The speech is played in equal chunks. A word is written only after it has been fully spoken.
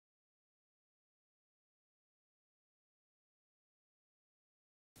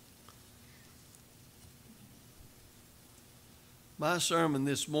My sermon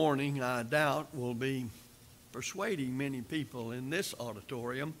this morning, I doubt, will be persuading many people in this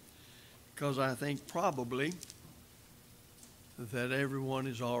auditorium because I think probably that everyone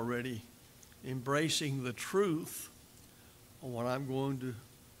is already embracing the truth on what I'm going to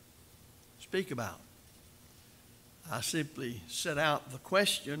speak about. I simply set out the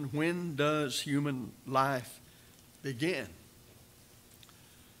question, when does human life begin?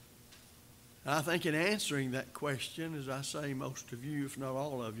 And I think in answering that question, as I say, most of you, if not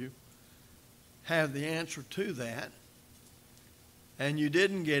all of you, have the answer to that. And you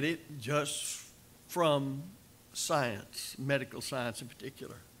didn't get it just from science, medical science in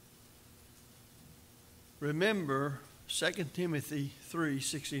particular. Remember, 2 Timothy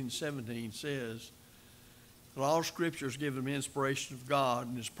 3:16-17 says, that all Scripture is given by inspiration of God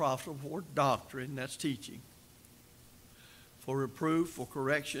and is profitable for doctrine, that's teaching, for reproof, for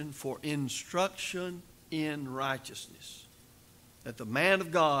correction, for instruction in righteousness, that the man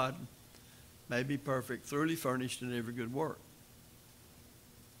of God may be perfect, thoroughly furnished in every good work.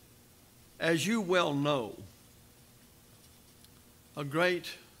 As you well know, a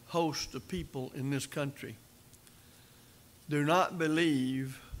great host of people in this country do not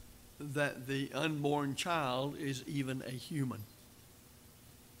believe that the unborn child is even a human.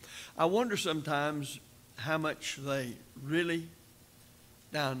 I wonder sometimes how much they really,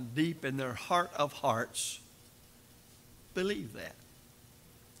 down deep in their heart of hearts, believe that.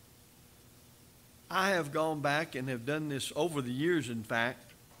 I have gone back and have done this over the years, in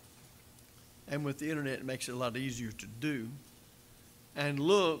fact, and with the internet it makes it a lot easier to do, and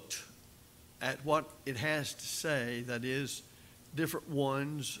looked at what it has to say, that is, different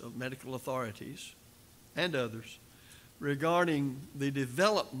ones of medical authorities and others, regarding the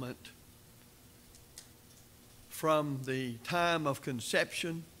development from the time of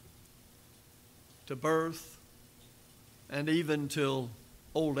conception to birth and even till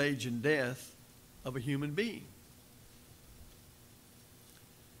old age and death of a human being.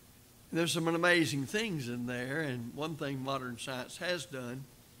 There's some amazing things in there, and one thing modern science has done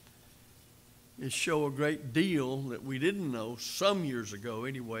is show a great deal that we didn't know some years ago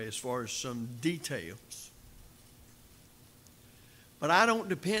anyway, as far as some details. But I don't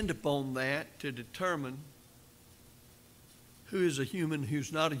depend upon that to determine who is a human,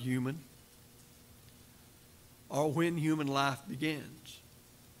 who's not a human, or when human life begins.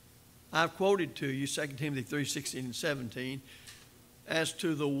 I've quoted to you 2 Timothy 3:16-17 as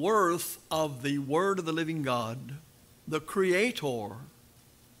to the worth of the Word of the living God, the Creator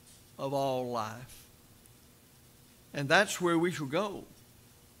of all life. And that's where we shall go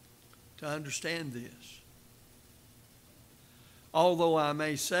to understand this. Although I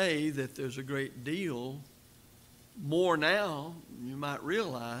may say that there's a great deal more now, you might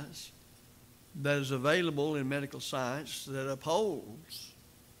realize, that is available in medical science that upholds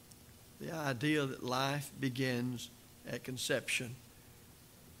the idea that life begins at conception,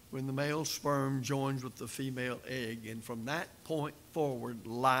 when the male sperm joins with the female egg, and from that point forward,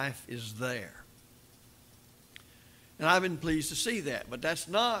 life is there. And I've been pleased to see that, but that's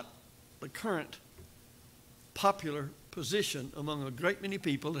not the current popular position among a great many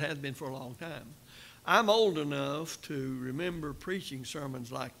people. It has been for a long time. I'm old enough to remember preaching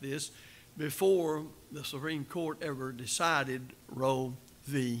sermons like this before the Supreme Court ever decided Roe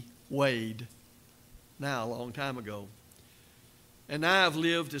v. Wade, now a long time ago. And now I've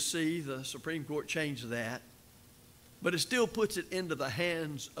lived to see the Supreme Court change that, but it still puts it into the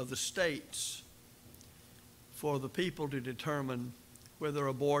hands of the states for the people to determine whether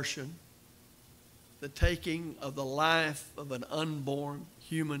abortion, the taking of the life of an unborn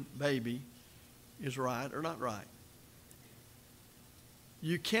human baby, is right or not right.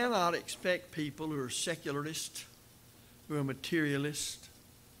 You cannot expect people who are secularists, who are materialists,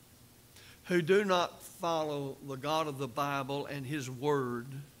 who do not follow the God of the Bible and His Word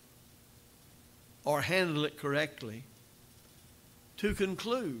or handle it correctly, to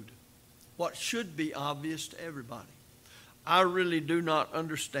conclude what should be obvious to everybody. I really do not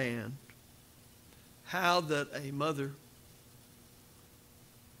understand how that a mother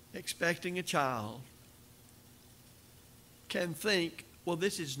expecting a child can think, well,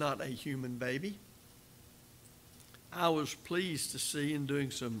 this is not a human baby. I was pleased to see, in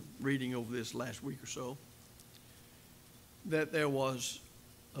doing some reading over this last week or so, that there was,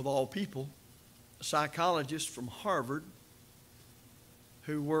 of all people, a psychologist from Harvard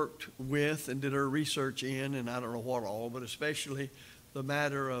who worked with and did her research in, and I don't know what all, but especially the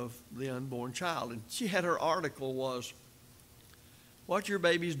matter of the unborn child. And she had, her article was, what your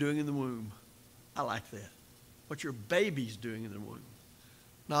baby's doing in the womb. I like that. What your baby's doing in the womb.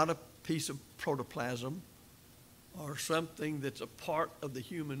 Not a piece of protoplasm, or something that's a part of the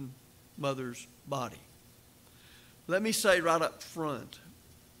human mother's body. Let me say right up front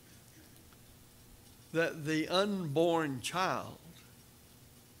that the unborn child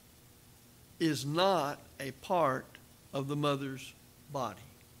is not a part of the mother's body,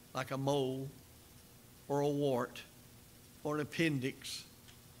 like a mole or a wart or an appendix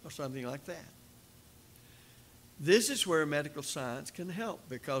or something like that. This is where medical science can help,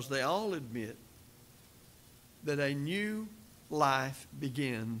 because they all admit that a new life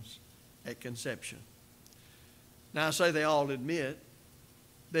begins at conception. Now, I say they all admit,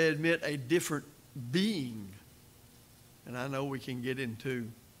 they admit a different being. And I know we can get into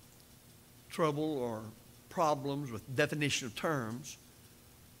trouble or problems with definition of terms,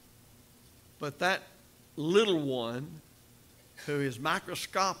 but that little one who is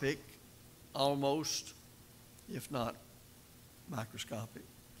microscopic almost, if not microscopic,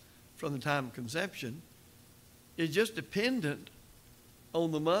 from the time of conception, is just dependent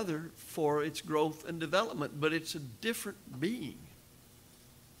on the mother for its growth and development, but it's a different being.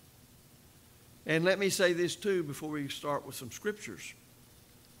 And let me say this too before we start with some scriptures.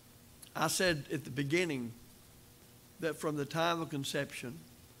 I said at the beginning that from the time of conception,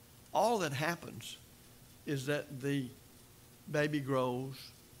 all that happens is that the baby grows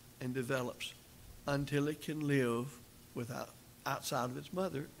and develops until it can live outside of its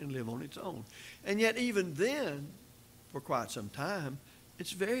mother and live on its own. And yet even then, for quite some time,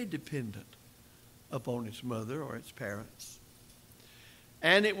 it's very dependent upon its mother or its parents.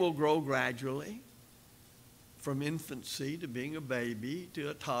 And it will grow gradually from infancy to being a baby to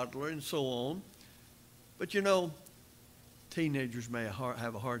a toddler and so on. But you know, teenagers may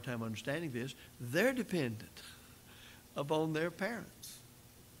have a hard time understanding this. They're dependent upon their parents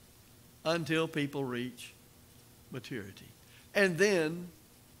until people reach maturity. And then,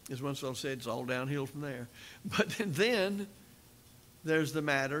 as one fellow said, it's all downhill from there. But then there's the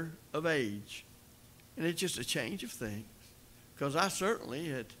matter of age. And it's just a change of things. Because I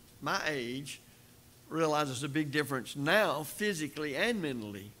certainly, at my age, realize there's a big difference now, physically and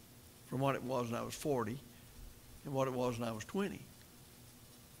mentally, from what it was when I was 40 and what it was when I was 20.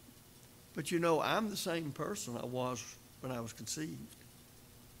 But you know, I'm the same person I was when I was conceived.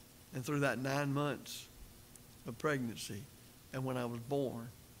 And through that 9 months of pregnancy and when I was born,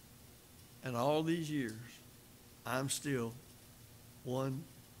 and all these years, I'm still one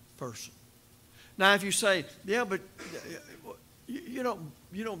person. Now, if you say, yeah, but you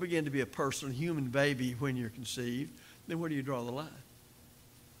don't begin to be a person, a human baby, when you're conceived, then where do you draw the line?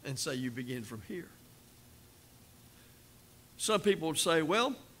 And say you begin from here. Some people would say,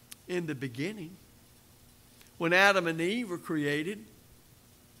 well, in the beginning, when Adam and Eve were created,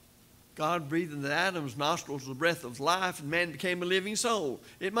 God breathed into Adam's nostrils the breath of life, and man became a living soul.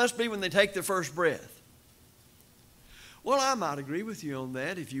 It must be when they take their first breath. Well, I might agree with you on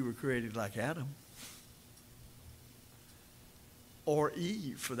that if you were created like Adam. Or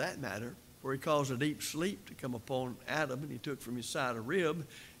Eve, for that matter, where he caused a deep sleep to come upon Adam, and he took from his side a rib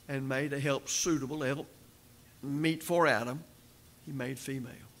and made a help suitable to help meet for Adam. He made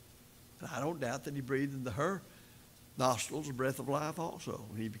female. And I don't doubt that he breathed into her nostrils the breath of life also,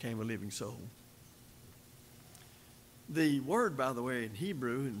 and he became a living soul. The word, by the way, in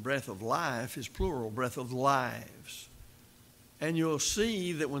Hebrew, in breath of life, is plural, breath of lives. And you'll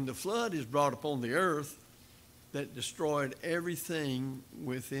see that when the flood is brought upon the earth, that destroyed everything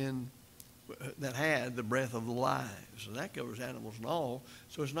within that had the breath of lives. And that covers animals and all.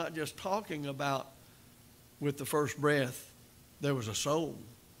 So it's not just talking about with the first breath there was a soul.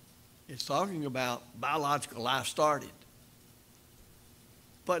 It's talking about biological life started.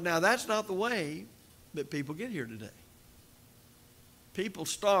 But now that's not the way that people get here today. People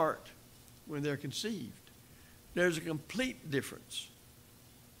start when they're conceived. There's a complete difference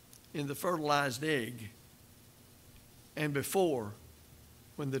in the fertilized egg and before,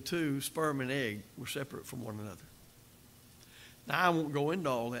 when the two, sperm and egg, were separate from one another. Now, I won't go into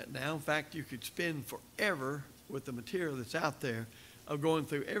all that now. In fact, you could spend forever with the material that's out there of going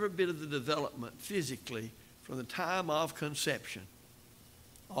through every bit of the development physically from the time of conception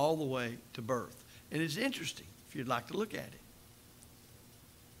all the way to birth. And it's interesting if you'd like to look at it.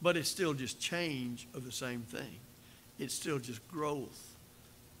 But it's still just change of the same thing. It's still just growth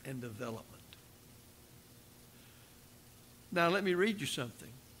and development. Now, let me read you something.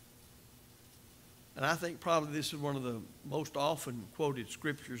 And I think probably this is one of the most often quoted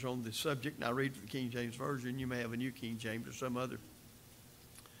scriptures on this subject. And I read from the King James Version. You may have a New King James or some other.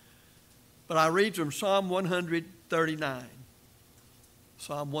 But I read from Psalm 139.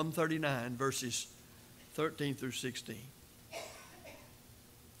 Psalm 139, verses 13 through 16.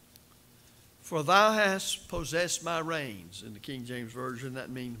 For thou hast possessed my reins. In the King James Version, that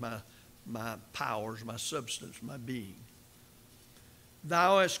means my powers, my substance, my being.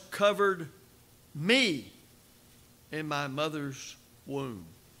 Thou hast covered me in my mother's womb.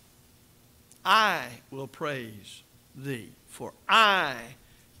 I will praise thee, for I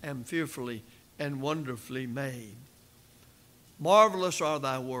am fearfully and wonderfully made. Marvelous are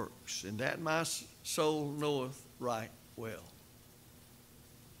thy works, and that my soul knoweth right well.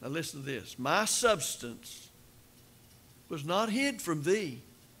 Now listen to this. My substance was not hid from thee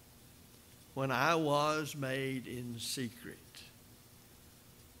when I was made in secret,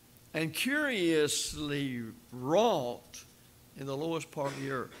 and curiously wrought in the lowest part of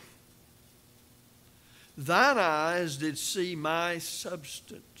the earth. Thine eyes did see my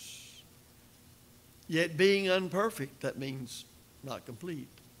substance, yet being unperfect, that means not complete.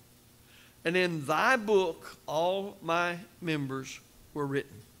 And in thy book all my members were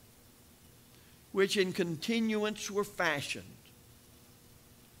written, which in continuance were fashioned,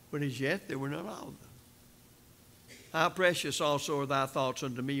 when as yet there were none of them. How precious also are thy thoughts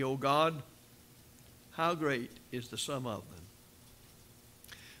unto me, O God! How great is the sum of them.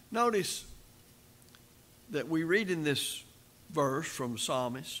 Notice that we read in this verse from the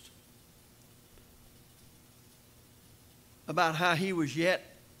psalmist about how he was yet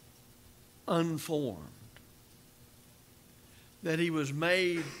unformed, that he was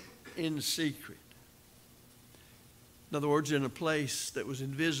made in secret. In other words, in a place that was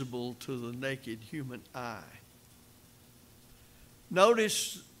invisible to the naked human eye.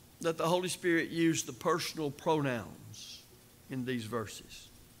 Notice that the Holy Spirit used the personal pronouns in these verses.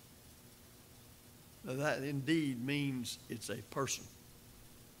 Now that indeed means it's a person.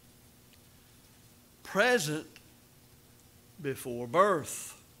 Present before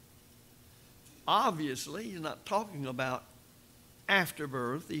birth. Obviously, he's not talking about after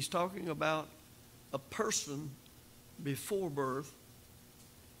birth. He's talking about a person before birth.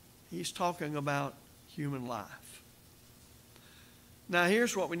 He's talking about human life. Now,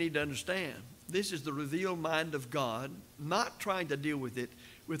 here's what we need to understand. This is the revealed mind of God, not trying to deal with it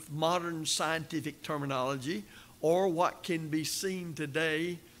with modern scientific terminology or what can be seen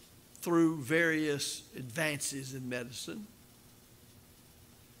today through various advances in medicine.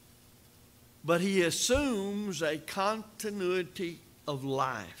 But he assumes a continuity of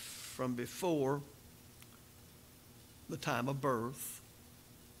life from before the time of birth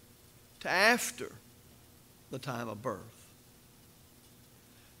to after the time of birth.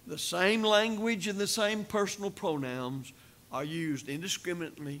 The same language and the same personal pronouns are used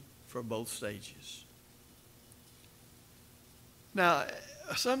indiscriminately for both stages. Now,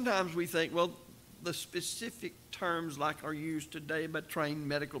 sometimes we think, well, the specific terms like are used today by trained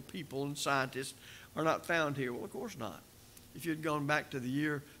medical people and scientists are not found here. Well, of course not. If you'd gone back to the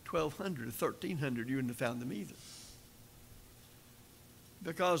year 1200 or 1300, you wouldn't have found them either.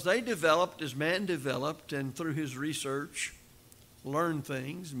 Because they developed as man developed, and through his research, learn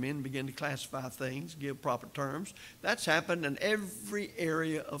things. Men begin to classify things, give proper terms. That's happened in every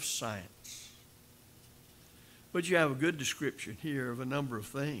area of science. But you have a good description here of a number of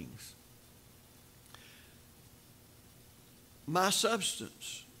things. My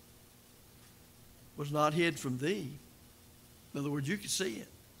substance was not hid from thee. In other words, you could see it.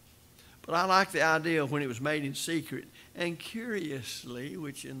 But I like the idea of when it was made in secret. And curiously,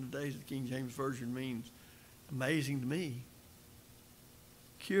 which in the days of the King James Version means amazing to me,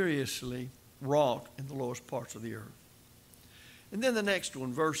 curiously wrought in the lowest parts of the earth. And then the next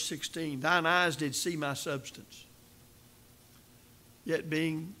one, verse 16, thine eyes did see my substance, yet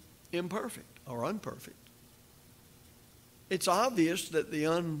being imperfect or unperfect. It's obvious that the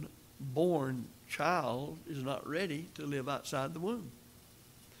unborn child is not ready to live outside the womb.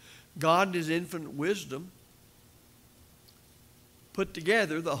 God in his infinite wisdom put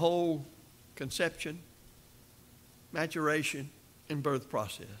together the whole conception, maturation, and birth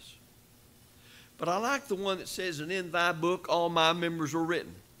process. But I like the one that says, and in thy book all my members were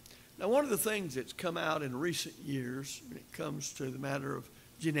written. Now, one of the things that's come out in recent years when it comes to the matter of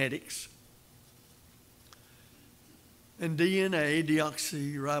genetics and DNA,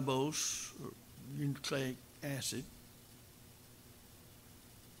 deoxyribose, or nucleic acid,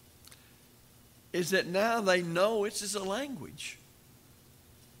 is that now they know it's just a language.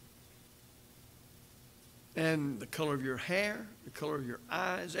 And the color of your hair, the color of your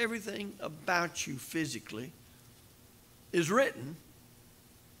eyes, everything about you physically is written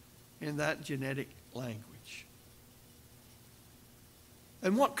in that genetic language.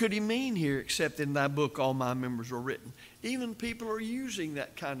 And what could he mean here except in thy book all my members were written? Even people are using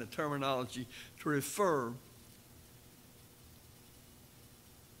that kind of terminology to refer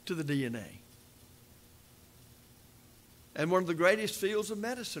to the DNA. And one of the greatest fields of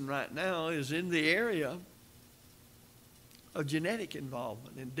medicine right now is in the area of genetic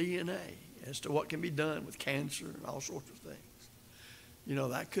involvement in DNA as to what can be done with cancer and all sorts of things. You know,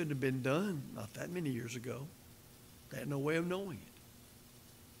 that couldn't have been done not that many years ago. They had no way of knowing it.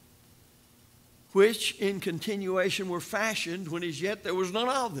 Which in continuation were fashioned when as yet there was none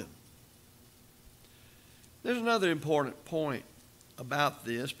of them. There's another important point about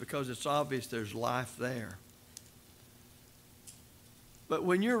this because it's obvious there's life there. But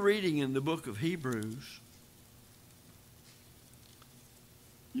when you're reading in the book of Hebrews,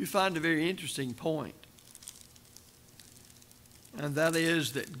 you find a very interesting point. And that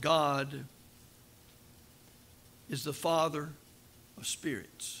is that God is the Father of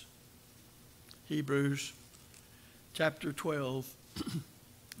spirits. Hebrews chapter 12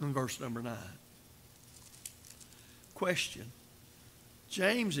 and verse number 9. Question.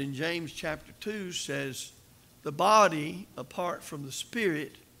 James in James chapter 2 says the body apart from the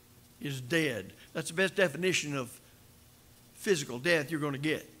spirit is dead. That's the best definition of physical death you're going to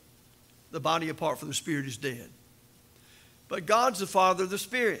get. The body apart from the spirit is dead. But God's the Father of the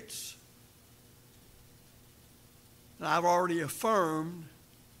spirits. And I've already affirmed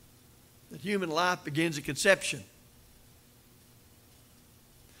that human life begins at conception.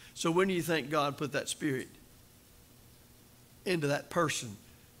 So when do you think God put that spirit into that person?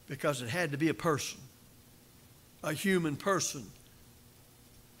 Because it had to be a person. A human person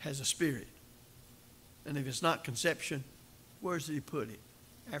has a spirit. And if it's not conception, where does he put it?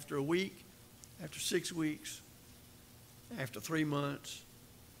 After a week? After 6 weeks? After 3 months?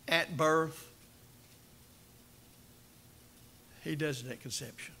 At birth? He does it at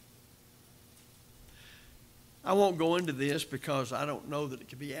conception. I won't go into this because I don't know that it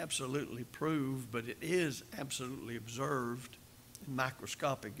can be absolutely proved, but it is absolutely observed in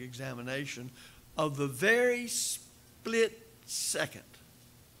microscopic examination of the very split second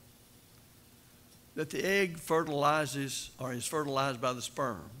that the egg fertilizes or is fertilized by the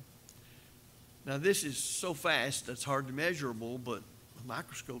sperm. Now this is so fast that's hard to measurable, but with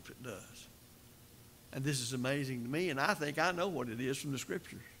microscopes it does. And this is amazing to me, and I think I know what it is from the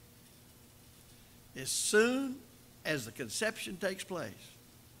scriptures. As soon as the conception takes place,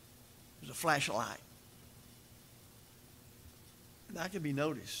 there's a flash of light. And that can be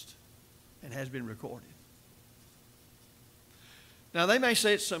noticed and has been recorded. Now, they may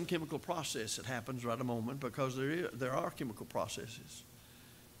say it's some chemical process that happens right a moment because there are chemical processes.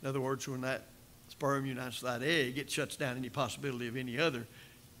 In other words, when that sperm unites to that egg, it shuts down any possibility of any other.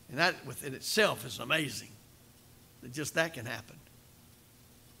 And that within itself is amazing that just that can happen.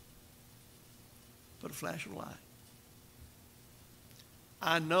 But a flash of light.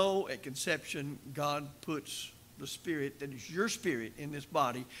 I know at conception God puts the spirit that is your spirit in this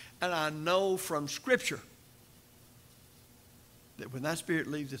body, and I know from Scripture that when that spirit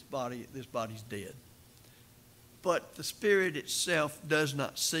leaves this body's dead. But the spirit itself does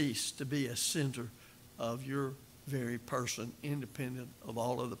not cease to be a center of your very person, independent of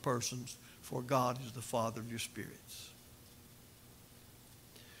all other persons, for God is the Father of your spirits.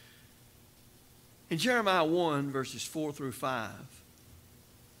 In Jeremiah 1, verses 4 through 5,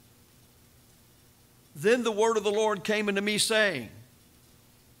 then the word of the Lord came unto me, saying,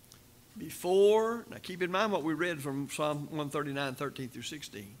 now keep in mind what we read from Psalm 139, 13 through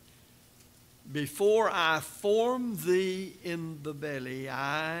 16. Before I formed thee in the belly,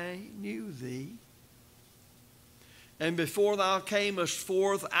 I knew thee. And before thou camest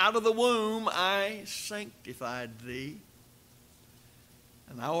forth out of the womb, I sanctified thee.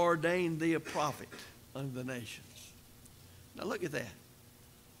 And I ordained thee a prophet unto the nations. Now look at that.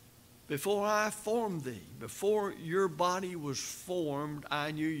 Before I formed thee, before your body was formed,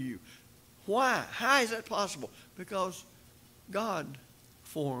 I knew you. Why? How is that possible? Because God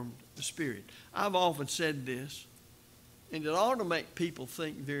formed the spirit. I've often said this, and it ought to make people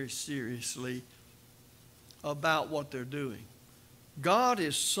think very seriously about what they're doing. God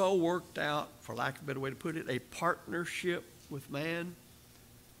is so worked out, for lack of a better way to put it, a partnership with man,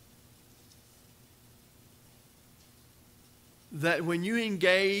 that when you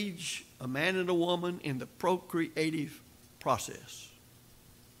engage a man and a woman in the procreative process,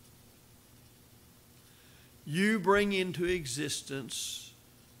 you bring into existence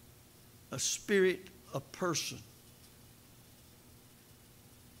a spirit, a person.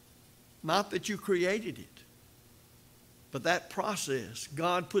 Not that you created it, but that process.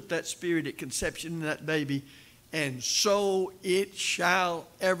 God put that spirit at conception in that baby, and so it shall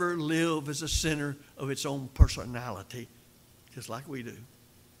ever live as a center of its own personality, just like we do.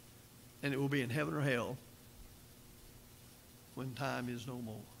 And it will be in heaven or hell when time is no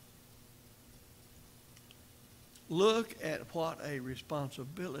more. Look at what a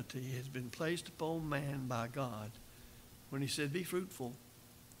responsibility has been placed upon man by God when he said, be fruitful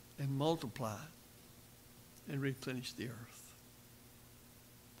and multiply and replenish the earth.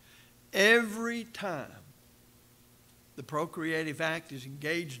 Every time the procreative act is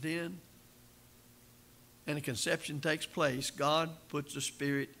engaged in and a conception takes place, God puts a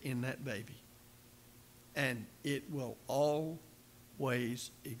spirit in that baby. And it will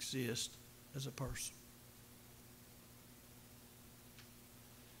always exist as a person.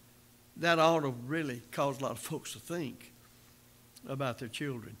 That ought to really cause a lot of folks to think about their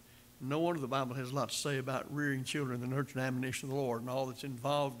children. No wonder the Bible has a lot to say about rearing children, the nurture and admonition of the Lord, and all that's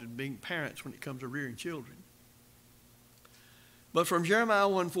involved in being parents when it comes to rearing children. But from Jeremiah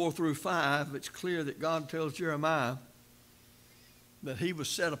 1:4 through 5, it's clear that God tells Jeremiah that he was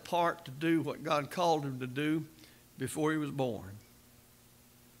set apart to do what God called him to do before he was born.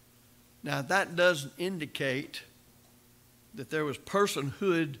 Now, that doesn't indicate that there was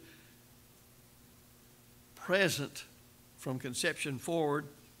personhood present from conception forward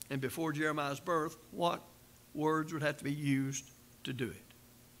and before Jeremiah's birth. What words would have to be used to do it?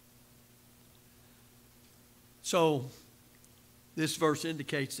 So, this verse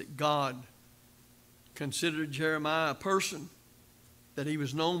indicates that God considered Jeremiah a person, that he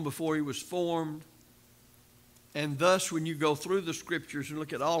was known before he was formed. And thus, when you go through the scriptures and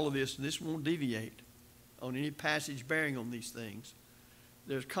look at all of this, and this won't deviate on any passage bearing on these things,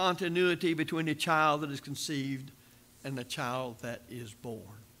 there's continuity between a child that is conceived and a child that is born.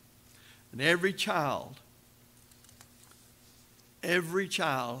 And every child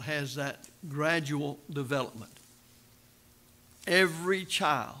has that gradual development. Every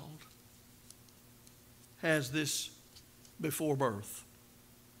child has this before birth.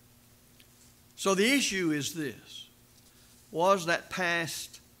 So the issue is this: was that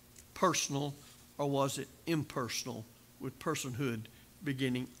past personal or was it impersonal, with personhood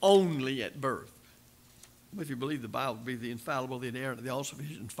beginning only at birth? If you believe the Bible to be the infallible, the inerrant, the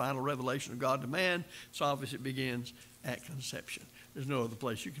all-sufficient final revelation of God to man, it's obvious it begins at conception. There's no other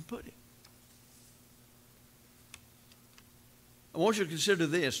place you can put it. I want you to consider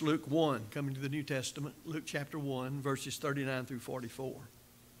this, Luke 1, coming to the New Testament, Luke chapter 1, verses 39 through 44.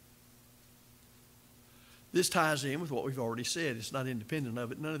 This ties in with what we've already said. It's not independent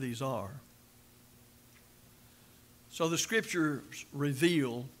of it. None of these are. So the scriptures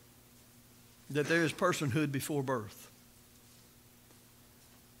reveal that there is personhood before birth.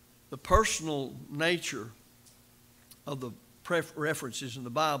 The personal nature of the references in the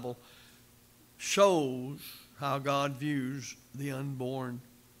Bible shows how God views the unborn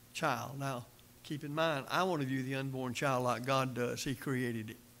child. Now, keep in mind, I want to view the unborn child like God does. He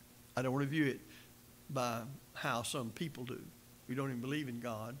created it. I don't want to view it by how some people do. We don't even believe in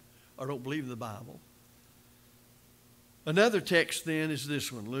God or don't believe in the Bible. Another text then is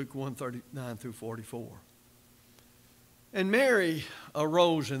this one, Luke 1:39 through 44. And Mary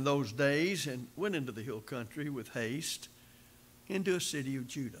arose in those days and went into the hill country with haste into a city of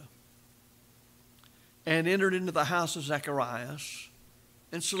Judah, and entered into the house of Zacharias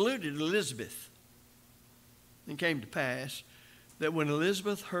and saluted Elizabeth. And came to pass that when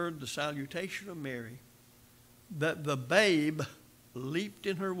Elizabeth heard the salutation of Mary, that the babe leaped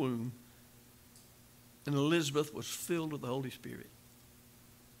in her womb, and Elizabeth was filled with the Holy Spirit.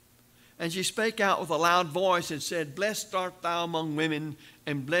 And she spake out with a loud voice and said, Blessed art thou among women,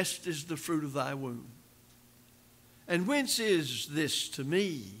 and blessed is the fruit of thy womb. And whence is this to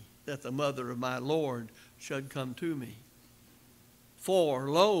me, that the mother of my Lord should come to me? For,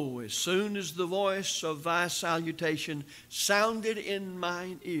 lo, as soon as the voice of thy salutation sounded in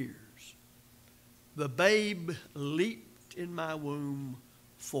mine ears, the babe leaped in my womb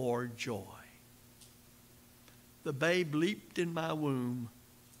for joy. The babe leaped in my womb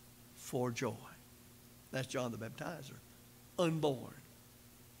for joy. That's John the Baptizer, unborn,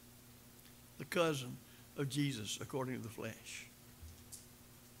 the cousin of Jesus according to the flesh.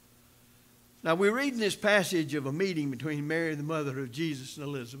 Now, we read in this passage of a meeting between Mary, the mother of Jesus, and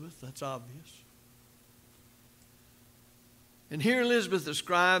Elizabeth. That's obvious. And here Elizabeth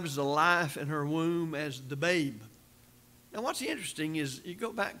describes the life in her womb as the babe. Now, what's interesting is you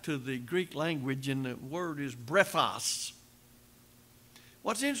go back to the Greek language, and the word is brephos.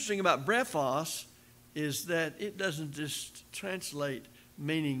 What's interesting about brephos is that it doesn't just translate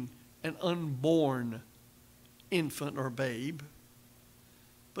meaning an unborn infant or babe,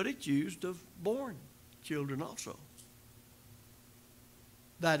 but it's used of born children also.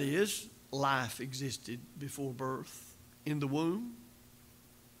 That is, life existed before birth in the womb,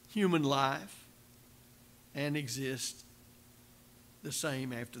 human life, and exists the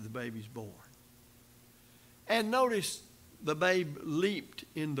same after the baby's born. And notice the babe leaped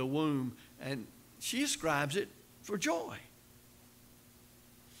in the womb, and she ascribes it for joy.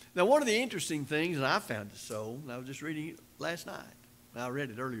 Now, one of the interesting things, and I found it so, and I was just reading it last night. I read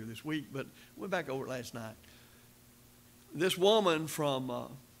it earlier this week, but went back over it last night. This woman from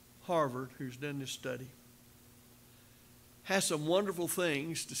Harvard who's done this study has some wonderful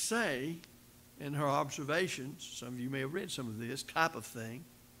things to say in her observations. Some of you may have read some of this type of thing,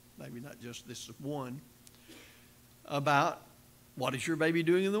 maybe not just this one, about what is your baby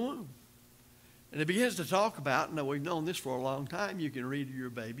doing in the womb. And it begins to talk about, now we've known this for a long time, you can read to your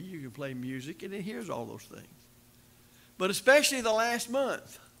baby, you can play music, and it hears all those things. But especially the last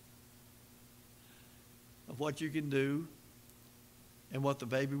month of what you can do and what the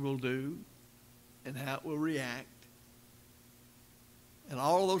baby will do and how it will react and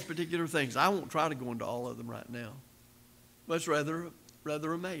all of those particular things. I won't try to go into all of them right now, but it's rather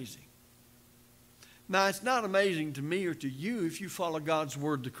amazing. Now, it's not amazing to me or to you if you follow God's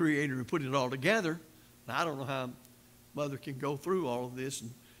word, the Creator, and put it all together. Now, I don't know how a mother can go through all of this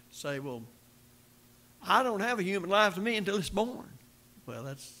and say, well, I don't have a human life to me until it's born. Well,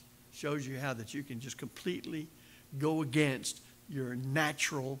 that shows you how that you can just completely go against your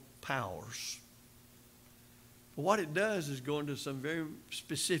natural powers. But what it does is go into some very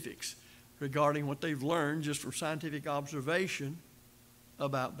specifics regarding what they've learned just from scientific observation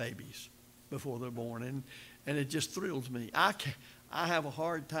about babies before they're born. And it just thrills me. I have a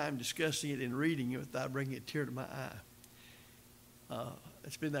hard time discussing it and reading it without bringing a tear to my eye.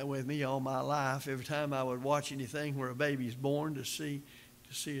 It's been that way with me all my life. Every time I would watch anything where a baby is born, to see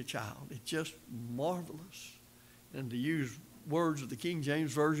a child, it's just marvelous. And to use words of the King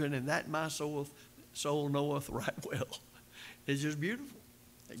James Version, and that my soul knoweth right well. It's just beautiful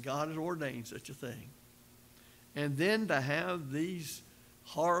that God has ordained such a thing. And then to have these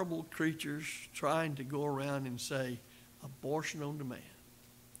horrible creatures trying to go around and say, abortion on demand.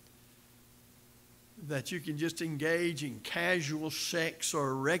 That you can just engage in casual sex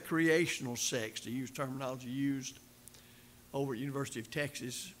or recreational sex, to use terminology used over at University of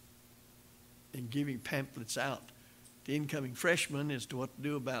Texas, and giving pamphlets out to incoming freshmen as to what to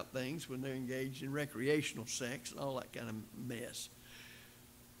do about things when they're engaged in recreational sex and all that kind of mess.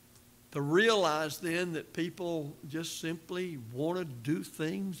 To realize then that people just simply want to do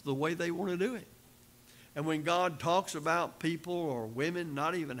things the way they want to do it. And when God talks about people or women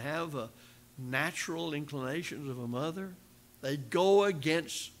not even have a natural inclinations of a mother, they go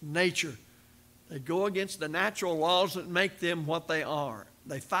against nature. They go against the natural laws that make them what they are.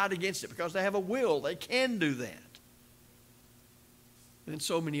 They fight against it because they have a will. They can do that. And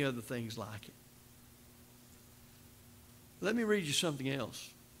so many other things like it. Let me read you something else.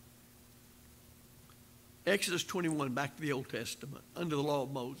 Exodus 21, back to the Old Testament, under the law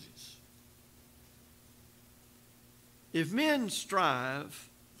of Moses. If men strive,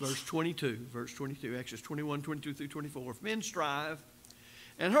 verse 22, Exodus 21, 22 through 24. If men strive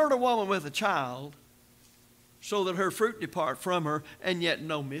and hurt a woman with a child, so that her fruit depart from her, and yet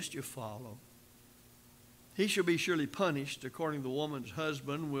no mischief follow, he shall be surely punished according to the woman's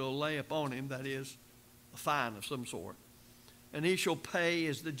husband will lay upon him, that is, a fine of some sort. And he shall pay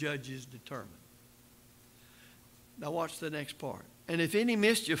as the judges determine. Now watch the next part. And if any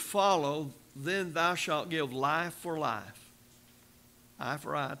mischief follow, then thou shalt give life for life, eye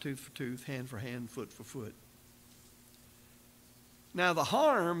for eye, tooth for tooth, hand for hand, foot for foot. Now the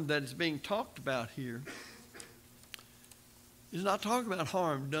harm that is being talked about here is not talking about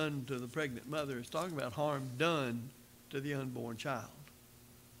harm done to the pregnant mother. It's talking about harm done to the unborn child.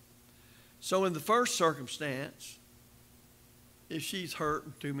 So in the first circumstance, if she's hurt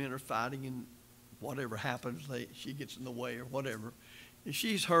and two men are fighting and whatever happens, she gets in the way or whatever. If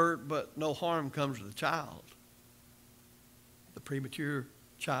she's hurt but no harm comes to the child, the premature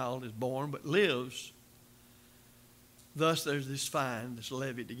child is born but lives, thus there's this fine that's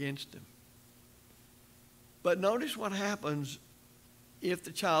levied against him. But notice what happens if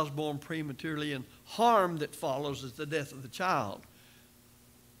the child's born prematurely and harm that follows is the death of the child.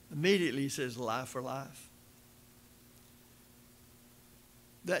 Immediately he says life for life.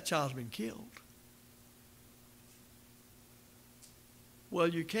 That child's been killed. Well,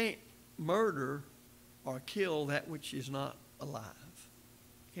 you can't murder or kill that which is not alive.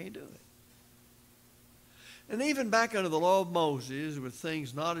 You can't do it. And even back under the law of Moses, with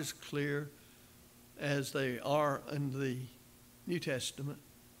things not as clear as they are in the New Testament,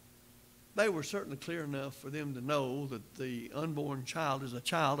 they were certainly clear enough for them to know that the unborn child is a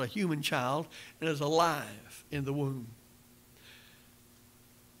child, a human child, and is alive in the womb.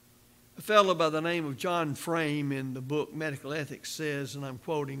 A fellow by the name of John Frame in the book Medical Ethics says, and I'm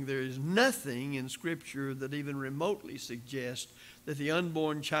quoting, "There is nothing in Scripture that even remotely suggests that the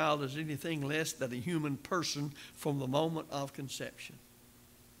unborn child is anything less than a human person from the moment of conception."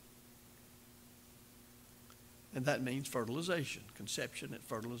 And that means fertilization, conception and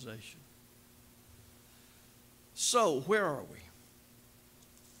fertilization. So, where are we?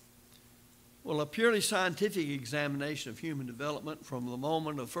 Well, a purely scientific examination of human development from the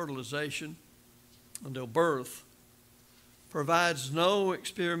moment of fertilization until birth provides no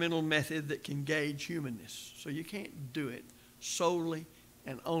experimental method that can gauge humanness. So you can't do it solely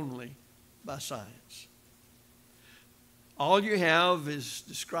and only by science. All you have is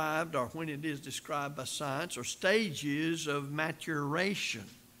described, or when it is described by science, are stages of maturation.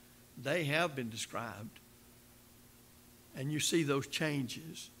 They have been described. And you see those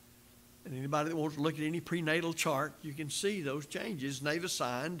changes. And anybody that wants to look at any prenatal chart, you can see those changes. And they've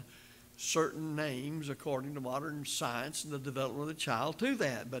assigned certain names according to modern science and the development of the child to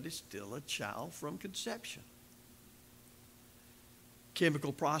that. But it's still a child from conception.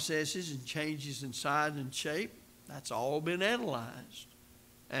 Chemical processes and changes in size and shape, that's all been analyzed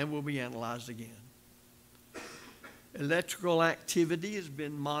and will be analyzed again. Electrical activity has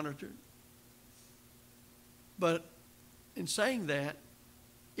been monitored. But in saying that,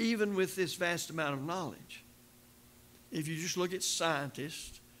 even with this vast amount of knowledge, if you just look at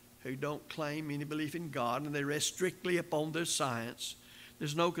scientists who don't claim any belief in God and they rest strictly upon their science,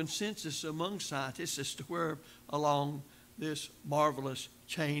 there's no consensus among scientists as to where along this marvelous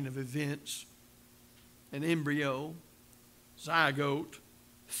chain of events an embryo, zygote,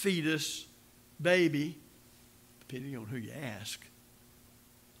 fetus, baby, depending on who you ask,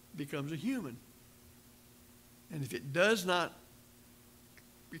 becomes a human. And if it does not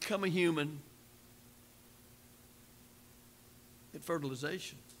become a human at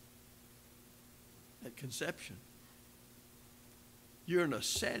fertilization, at conception, you're in a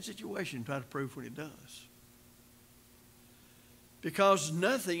sad situation trying to prove what it does. Because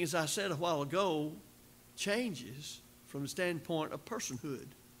nothing, as I said a while ago, changes from the standpoint of personhood.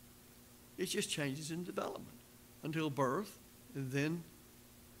 It just changes in development until birth, and then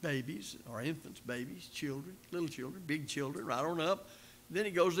babies, or infants, babies, children, little children, big children, right on up. Then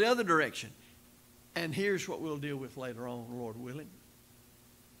it goes the other direction. And here's what we'll deal with later on, Lord willing.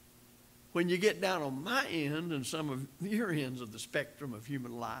 When you get down on my end and some of your ends of the spectrum of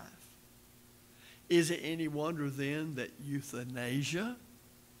human life, is it any wonder then that euthanasia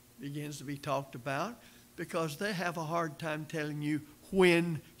begins to be talked about? Because they have a hard time telling you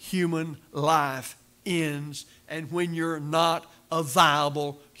when human life ends and when you're not a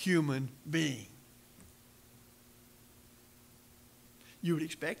viable human being. You would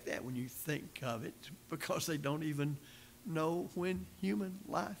expect that when you think of it, because they don't even know when human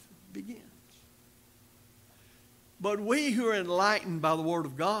life begins. But we who are enlightened by the Word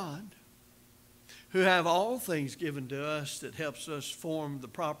of God, who have all things given to us that helps us form the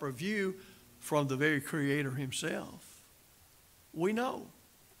proper view from the very Creator Himself, we know.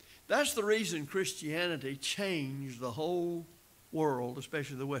 That's the reason Christianity changed the whole world,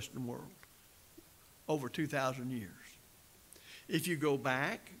 especially the Western world, over 2,000 years. If you go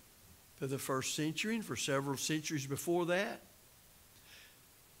back to the first century and for several centuries before that,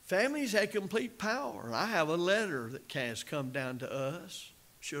 families had complete power. I have a letter that has come down to us.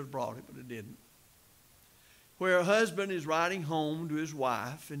 Should have brought it, but it didn't. Where a husband is writing home to his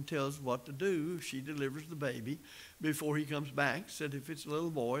wife and tells what to do if she delivers the baby before he comes back. Said if it's a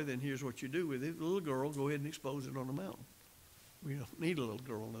little boy, then here's what you do with it. The little girl, go ahead and expose it on the mountain. We don't need a little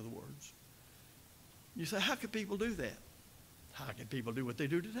girl, in other words. You say, how could people do that? How can people do what they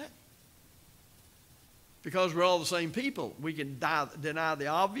do today? Because we're all the same people. We can deny the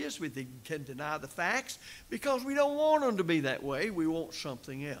obvious. We can deny the facts because we don't want them to be that way. We want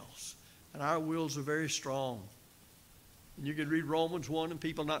something else. And our wills are very strong. And you could read Romans 1 and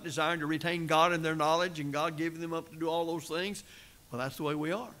people not desiring to retain God in their knowledge and God giving them up to do all those things. Well, that's the way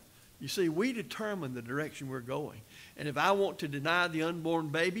we are. You see, we determine the direction we're going. And if I want to deny the unborn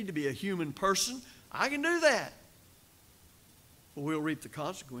baby to be a human person, I can do that. But we'll reap the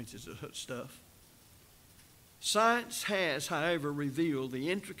consequences of that stuff. Science has, however, revealed the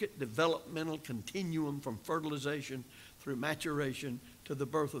intricate developmental continuum from fertilization through maturation to the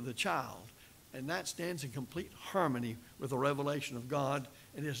birth of the child. And that stands in complete harmony with the revelation of God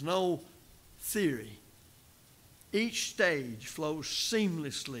and is no theory. Each stage flows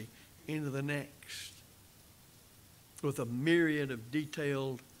seamlessly into the next with a myriad of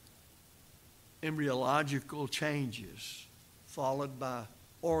detailed embryological changes followed by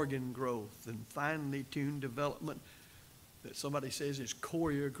organ growth and finely tuned development that somebody says is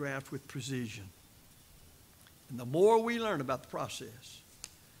choreographed with precision. And the more we learn about the process,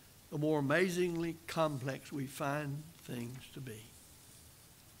 the more amazingly complex we find things to be.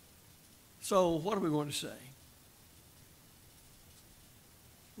 So what are we going to say?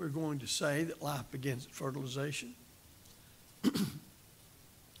 We're going to say that life begins at fertilization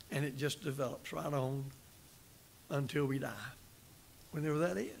and it just develops right on until we die, whenever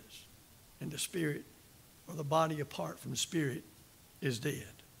that is. And the spirit, or the body apart from the spirit, is dead.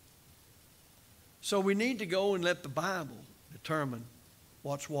 So we need to go and let the Bible determine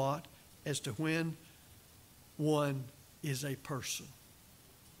what's what as to when one is a person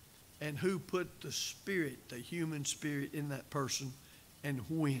and who put the spirit, the human spirit, in that person and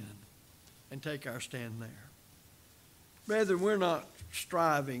when, and take our stand there. Brethren, we're not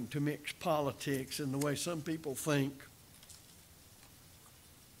striving to mix politics in the way some people think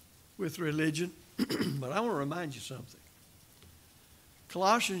with religion, but I want to remind you something.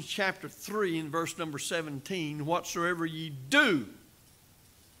 Colossians chapter 3 and verse number 17, whatsoever ye do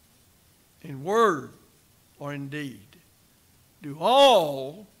in word or in deed, do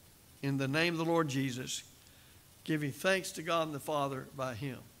all in the name of the Lord Jesus, giving thanks to God and the Father by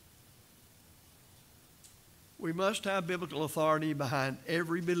him. We must have biblical authority behind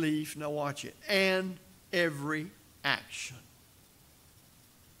every belief, now watch it, and every action.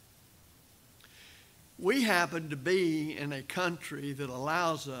 We happen to be in a country that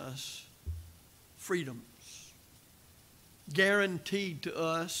allows us freedoms guaranteed to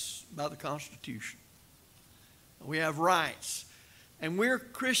us by the Constitution. We have rights. And we're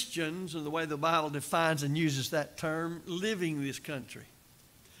Christians, in the way the Bible defines and uses that term, living this country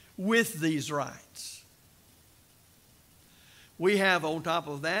with these rights. We have, on top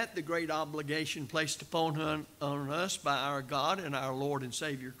of that, the great obligation placed upon us by our God and our Lord and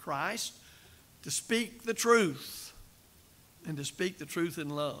Savior Christ to speak the truth, and to speak the truth in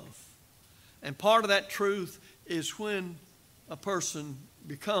love. And part of that truth is when a person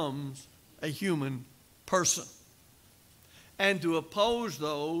becomes a human person. And to oppose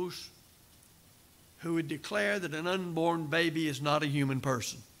those who would declare that an unborn baby is not a human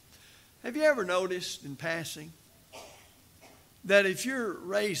person. Have you ever noticed in passing that if you're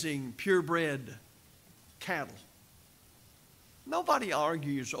raising purebred cattle, nobody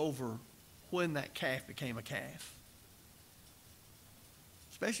argues over when that calf became a calf?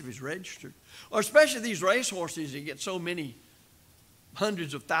 Especially if it's registered. Or especially these racehorses that get so many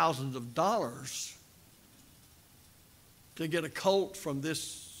hundreds of thousands of dollars to get a colt from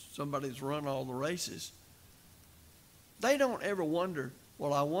this, somebody that's run all the races. They don't ever wonder,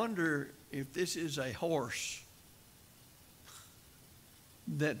 well, I wonder if this is a horse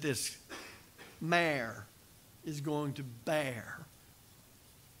that this mare is going to bear.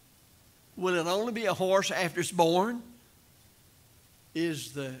 Will it only be a horse after it's born?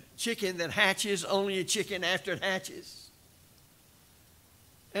 Is the chicken that hatches only a chicken after it hatches?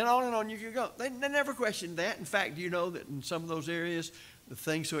 And on you can go. They never questioned that. In fact, do you know that in some of those areas, the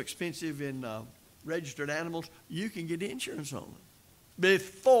things so expensive in registered animals, you can get insurance on them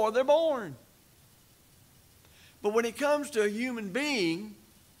before they're born. But when it comes to a human being,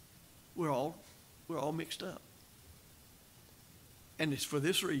 we're all mixed up. And it's for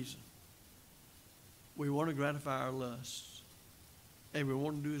this reason. We want to gratify our lusts. And we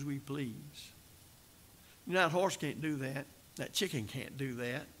want to do as we please. You know, that horse can't do that. That chicken can't do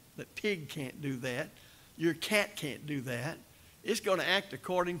that. That pig can't do that. Your cat can't do that. It's going to act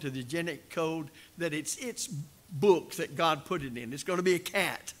according to the genetic code that it's its book that God put it in. It's going to be a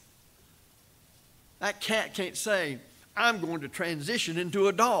cat. That cat can't say, I'm going to transition into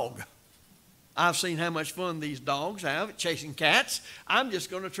a dog. I've seen how much fun these dogs have at chasing cats. I'm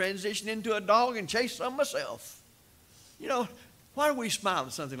just going to transition into a dog and chase some myself. You know, why do we smile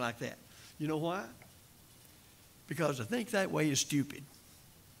at something like that? You know why? Because to think that way is stupid.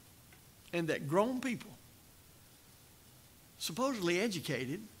 And that grown people, supposedly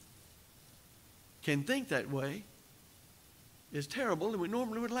educated, can think that way is terrible, and we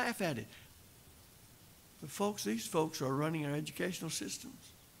normally would laugh at it. But folks, these folks are running our educational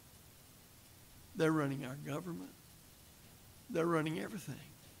systems. They're running our government. They're running everything.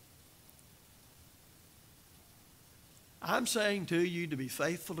 I'm saying to you to be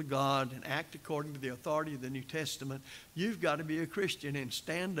faithful to God and act according to the authority of the New Testament. You've got to be a Christian and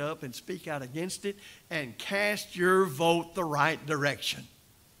stand up and speak out against it and cast your vote the right direction.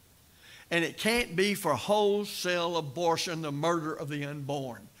 And it can't be for wholesale abortion, the murder of the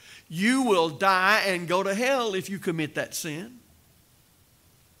unborn. You will die and go to hell if you commit that sin.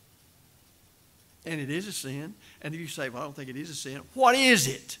 And it is a sin. And if you say, well, I don't think it is a sin, what is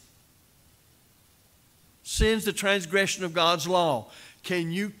it? Sin's the transgression of God's law.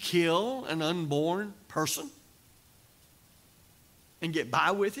 Can you kill an unborn person and get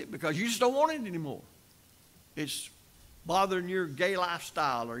by with it because you just don't want it anymore? It's bothering your gay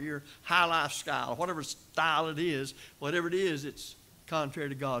lifestyle or your high lifestyle, whatever style it is. Whatever it is, it's contrary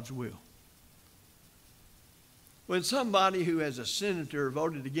to God's will. When somebody who, as a senator,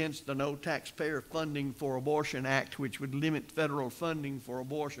 voted against the No Taxpayer Funding for Abortion Act, which would limit federal funding for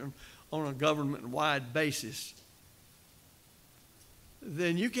abortion on a government-wide basis,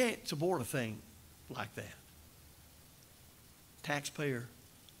 then you can't support a thing like that. Taxpayer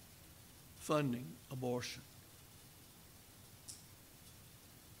funding abortion.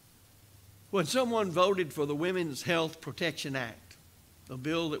 When someone voted for the Women's Health Protection Act, a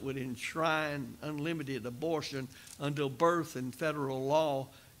bill that would enshrine unlimited abortion until birth in federal law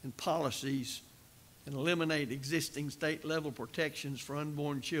and policies and eliminate existing state-level protections for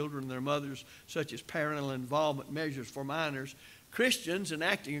unborn children and their mothers, such as parental involvement measures for minors, Christians,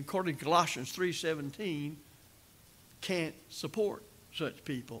 enacting according to Colossians 3:17, can't support such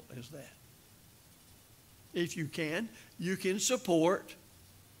people as that. If you can support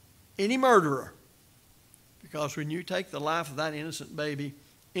any murderer. Because when you take the life of that innocent baby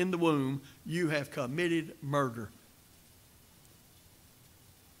in the womb, you have committed murder.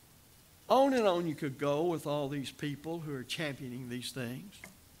 On and on you could go with all these people who are championing these things.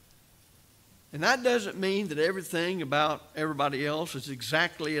 And that doesn't mean that everything about everybody else is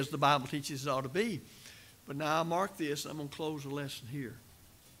exactly as the Bible teaches it ought to be. But now I mark this, I'm going to close the lesson here.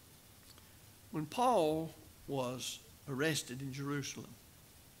 When Paul was arrested in Jerusalem,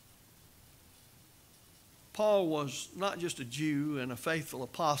 Paul was not just a Jew and a faithful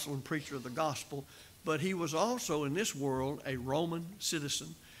apostle and preacher of the gospel, but he was also in this world a Roman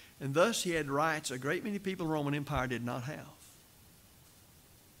citizen. And thus he had rights a great many people in the Roman Empire did not have.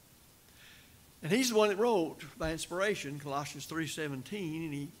 And he's the one that wrote, by inspiration, Colossians 3:17,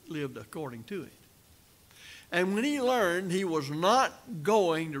 and he lived according to it. And when he learned he was not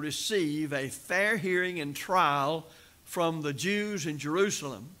going to receive a fair hearing and trial from the Jews in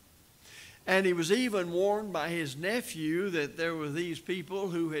Jerusalem, and he was even warned by his nephew that there were these people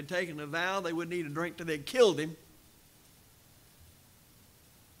who had taken a vow they wouldn't eat a drink till they killed him,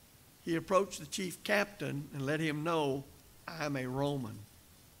 he approached the chief captain and let him know, I'm a Roman.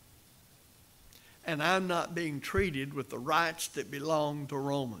 And I'm not being treated with the rights that belong to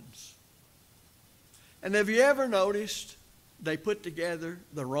Romans. And have you ever noticed they put together,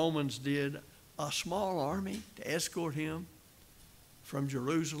 the Romans did, a small army to escort him from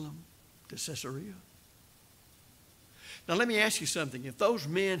Jerusalem to Caesarea? Now let me ask you something. If those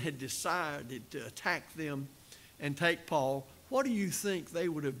men had decided to attack them and take Paul, what do you think they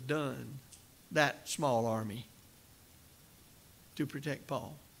would have done, that small army, to protect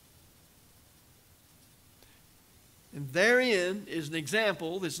Paul? And therein is an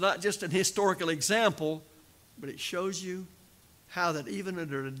example that's not just an historical example, but it shows you how that even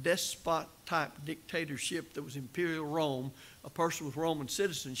under a despot-type dictatorship that was imperial Rome, a person with Roman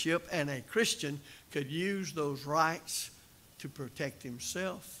citizenship and a Christian could use those rights to protect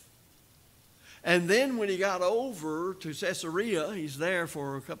himself. And then when he got over to Caesarea, he's there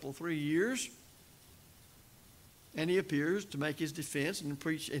for a couple, 3 years, and he appears to make his defense and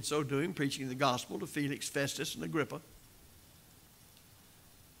preach, in so doing, preaching the gospel to Felix, Festus, and Agrippa.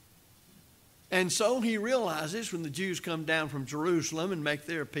 And so he realizes when the Jews come down from Jerusalem and make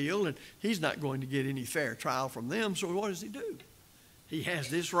their appeal, and he's not going to get any fair trial from them, so what does he do? He has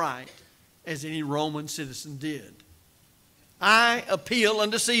this right, as any Roman citizen did. I appeal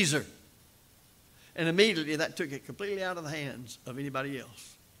unto Caesar. And immediately that took it completely out of the hands of anybody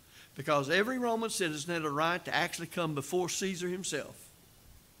else. Because every Roman citizen had a right to actually come before Caesar himself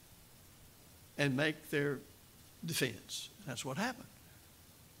and make their defense. That's what happened.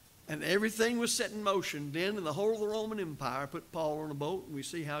 And everything was set in motion then, and the whole of the Roman Empire put Paul on a boat, and we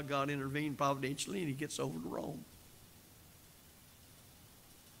see how God intervened providentially, and he gets over to Rome.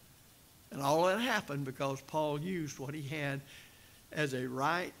 And all that happened because Paul used what he had as a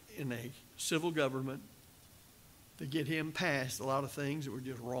right in a civil government to get him past a lot of things that were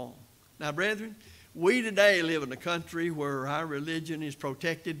just wrong. Now, brethren, we today live in a country where our religion is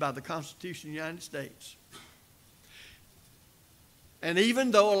protected by the Constitution of the United States. And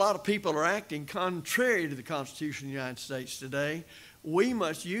even though a lot of people are acting contrary to the Constitution of the United States today, we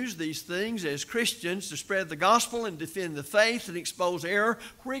must use these things as Christians to spread the gospel and defend the faith and expose error,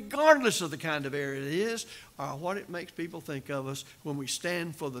 regardless of the kind of error it is or what it makes people think of us when we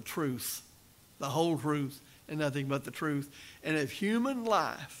stand for the truth, the whole truth, and nothing but the truth. And if human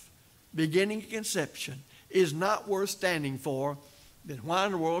life, beginning at conception, is not worth standing for, then why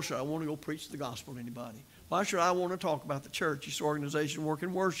in the world should I want to go preach the gospel to anybody? Why should I want to talk about the church, this organization, work,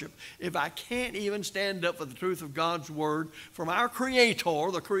 and worship, if I can't even stand up for the truth of God's word from our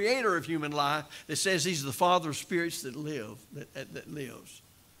Creator, the Creator of human life, that says He's the Father of spirits that lives.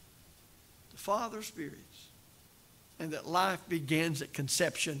 The Father of spirits. And that life begins at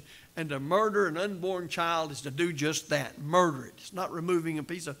conception. And to murder an unborn child is to do just that, murder it. It's not removing a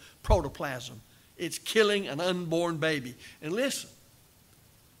piece of protoplasm. It's killing an unborn baby. And listen,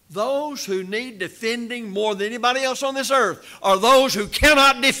 those who need defending more than anybody else on this earth are those who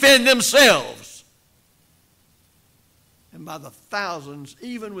cannot defend themselves. And by the thousands,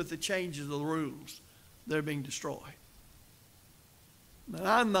 even with the changes of the rules, they're being destroyed. But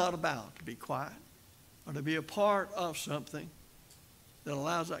I'm not about to be quiet or to be a part of something that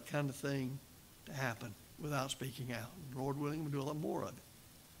allows that kind of thing to happen without speaking out. Lord willing, we'll do a lot more of it.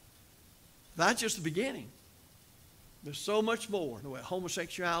 That's just the beginning. There's so much more in the way of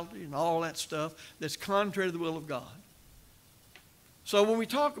homosexuality and all that stuff that's contrary to the will of God. So when we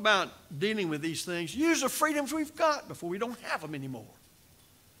talk about dealing with these things, use the freedoms we've got before we don't have them anymore.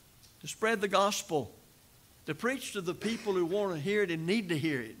 To spread the gospel, to preach to the people who want to hear it and need to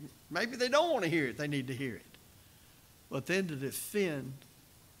hear it. Maybe they don't want to hear it, they need to hear it. But then to defend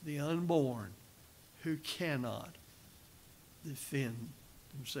the unborn who cannot defend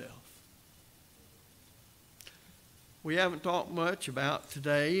themselves. We haven't talked much about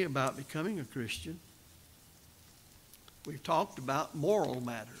today about becoming a Christian. We've talked about moral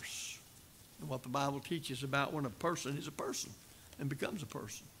matters and what the Bible teaches about when a person is a person and becomes a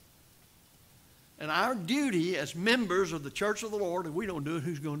person. And our duty as members of the Church of the Lord, if we don't do it,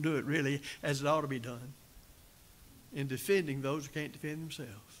 who's going to do it really, as it ought to be done, in defending those who can't defend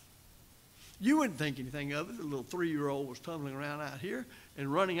themselves. You wouldn't think anything of it. The little 3-year-old was tumbling around out here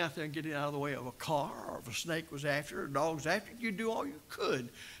and running out there and getting out of the way of a car, or if a snake was after her, a dog was after her, you'd do all you could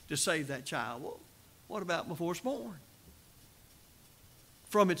to save that child. Well, what about before it's born?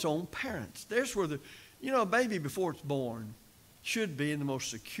 From its own parents. There's where a baby before it's born should be in the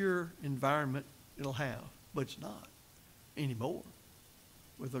most secure environment it'll have, but it's not anymore.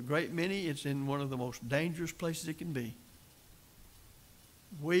 With a great many, it's in one of the most dangerous places it can be.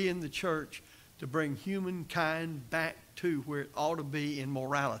 We in the church, to bring humankind back to where it ought to be in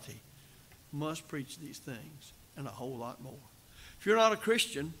morality, must preach these things and a whole lot more. If you're not a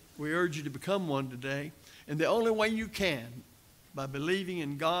Christian, we urge you to become one today. And the only way you can, by believing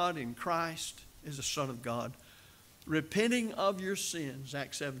in God, in Christ, as the Son of God, repenting of your sins,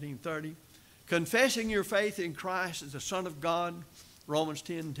 Acts 17:30, confessing your faith in Christ as the Son of God, Romans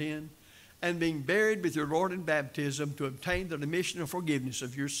 10:10, and being buried with your Lord in baptism to obtain the remission and forgiveness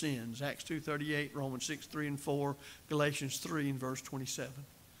of your sins. Acts 2:38, Romans 6:3 and 4, Galatians 3 and verse 27.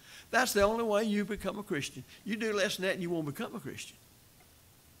 That's the only way you become a Christian. You do less than that and you won't become a Christian.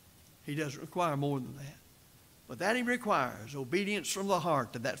 He doesn't require more than that. But that he requires obedience from the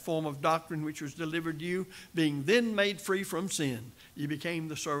heart to that form of doctrine which was delivered to you, being then made free from sin. You became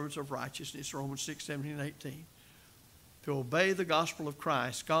the servants of righteousness, Romans 6:17 and 18. To obey the gospel of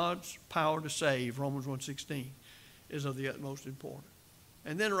Christ, God's power to save, Romans 1:16, is of the utmost importance.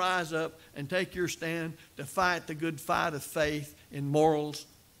 And then rise up and take your stand to fight the good fight of faith in morals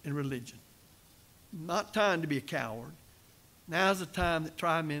and religion. Not time to be a coward. Now's the time to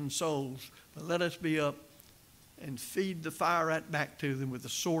try men's souls, but let us be up and feed the fire right back to them with the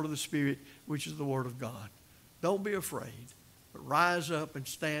sword of the Spirit, which is the Word of God. Don't be afraid, but rise up and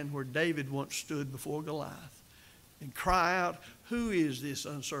stand where David once stood before Goliath. And cry out, who is this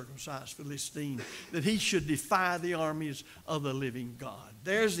uncircumcised Philistine that he should defy the armies of the living God?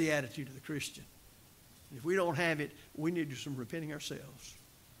 There's the attitude of the Christian. If we don't have it, we need to do some repenting ourselves.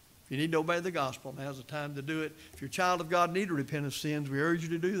 If you need to obey the gospel, now's the time to do it. If you're a child of God and need to repent of sins, we urge you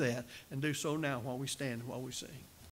to do that, and do so now while we stand and while we sing.